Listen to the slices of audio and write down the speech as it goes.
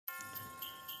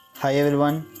Hi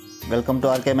everyone, welcome to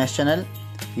RKMS channel.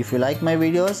 If you like my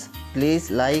videos, please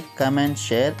like, comment,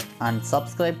 share and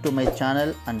subscribe to my channel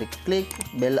and click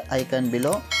bell icon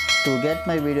below to get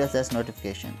my videos as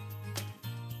notification.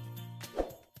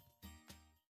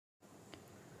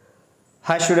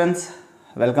 Hi students,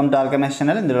 welcome to RKMS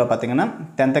channel. In this video,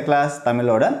 10th class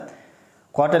Tamil oda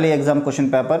quarterly exam question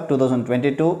paper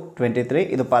 2022-23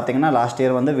 இது பாத்தீங்கன்னா last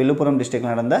year வந்து வில்லுப்புரம்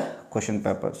டிஸ்ட்ரிக்ட்ல நடந்த question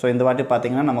paper. So இந்த வாட்டி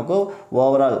பாத்தீங்கன்னா நமக்கு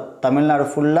overall Tamil Nadu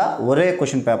ஃபுல்லா ஒரே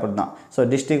क्वेश्चन பேப்பர் தான். சோ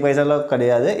டிஸ்ட்ரிக்ட் வைஸால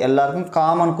கிடையாது. எல்லாருக்கும்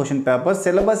காமன் क्वेश्चन பேப்பர்.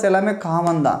 சிலபஸ் எல்லாமே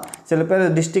காமன் தான். சில பேர்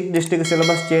டிஸ்ட்ரிக்ட்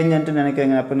சிலபஸ் சேஞ்ச் பண்ணிட்டு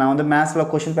நினைக்கிறீங்க. அப்ப நான் வந்து மேத்ஸ்ல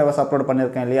क्वेश्चन பேப்பர்ஸ் அப்லோட்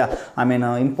பண்ணிருக்கேன் இல்லையா? ஐ மீன்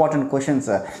இம்பார்ட்டன்ட்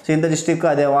क्वेश्चंस. சோ இந்த டிஸ்ட்ரிக்ட்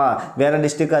அதேவா வேற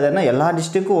டிஸ்ட்ரிக்ட் அதேனா எல்லா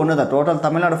டிஸ்ட்ரிக்ட்க்கும் ஒண்ணுதான். டோட்டல்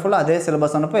தமிழ்நாடு ஃபுல்லா அதே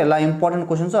சிலபஸ் அனுப்ப எல்லா இம்பார்ட்டன்ட்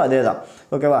क्वेश्चंसும் அதேதான்.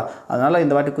 ஓகேவா? அதனால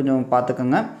இந்த வாட்டி கொஞ்சம்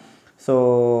பாத்துக்கங்க. சோ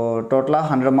டோட்டலா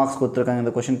 100 மார்க்ஸ் கொடுத்திருக்காங்க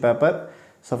இந்த क्वेश्चन பேப்பர்.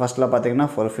 சோ ஃபர்ஸ்ட்ல பாத்தீங்கன்னா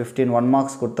for 15 1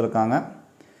 மார்க்ஸ் கொடுத்திருக்காங்க.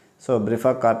 சோ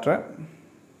பிரீஃபா காட்றேன்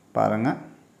பாருங்க.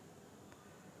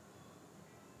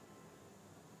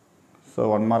 சோ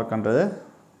 1 மார்க் ன்றது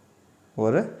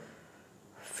ஒரு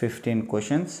 15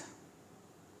 क्वेश्चंस.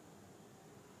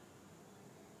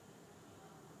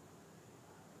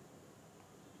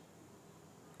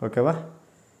 ஓகேவா?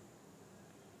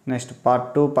 Next part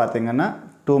 2 பாத்தீங்கன்னா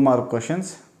 2 mark questions.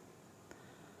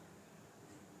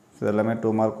 இதெல்லாமே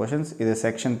 2 mark questions. இது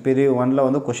section period 1 ல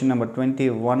வந்து question number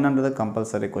 21 ன்றது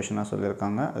compulsory question ஆ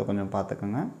சொல்லிருக்காங்க. அது கொஞ்சம்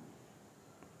பாத்துக்கங்க.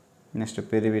 Next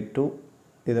period 2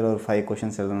 இதுல ஒரு 5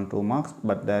 questions எழுதணும் 2 marks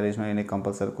but there is no any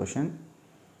compulsory question.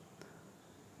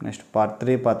 Next part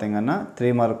 3 பாத்தீங்கன்னா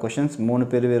 3 mark questions 3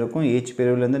 பிரிவு இருக்கும். each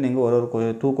பிரிவுல இருந்து நீங்க ஒரு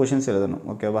 2 questions எழுதணும்.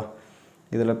 ஓகேவா?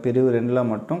 இதுல பிரிவு 2ல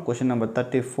மட்டும் question number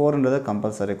 34 ன்றது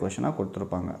compulsory question ஆ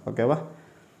கொடுத்திருப்பாங்க. ஓகேவா?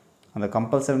 அந்த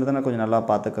compulsory ன்றத கொஞ்சம் நல்லா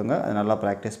பாத்துக்கங்க. அது நல்லா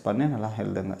பிராக்டீஸ் பண்ணி நல்லா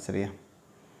எழுதுங்க. சரியா?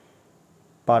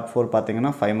 part 4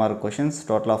 பாத்தீங்கன்னா 5 mark questions.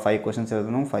 டோட்டலா 5 questions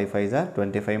எழுதணும். 5 5s are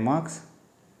 25 marks.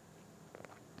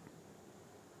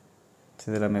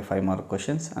 இதெல்லாமே 5 mark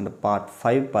questions and part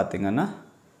 5 பாத்தீங்கன்னா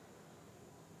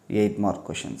 8 mark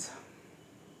questions.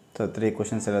 So 3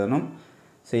 questions எழுதணும்.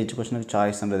 So each questionக்கு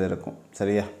choice ன்றது இருக்கும்.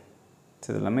 சரியா?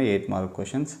 இதெல்லாமே 8 mark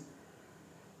questions.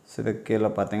 So இது கீழ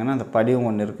பாத்தீங்கன்னா அந்த படிவம்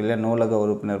ஒன்னு இருக்கு இல்ல நூலக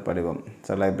உறுப்பினர் படிவம்.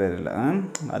 சோ லைப்ரரியில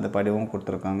அந்த படிவம்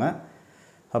கொடுத்திருக்காங்க.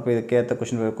 அப்ப இதுக்கு ஏத்த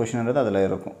क्वेश्चनன்றது அதுல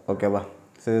இருக்கும். ஓகேவா?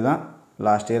 சோ இதுதான்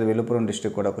last year Villupuram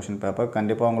டிஸ்ட்ரிக்ட்டோட question paper.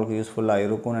 கண்டிப்பா உங்களுக்கு யூஸ்ஃபுல்லா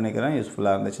இருக்கும்னு நினைக்கிறேன்.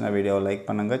 யூஸ்ஃபுல்லா இருந்துச்சுனா வீடியோவை லைக்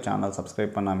பண்ணுங்க. சேனல்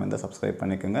சப்ஸ்கிரைப் பண்ணாம இருந்தா சப்ஸ்கிரைப்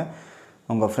பண்ணிக்கங்க.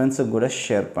 உங்க फ्रेंड्स கூட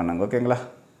ஷேர் பண்ணுங்க. ஓகேங்களா?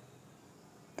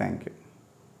 Thank you.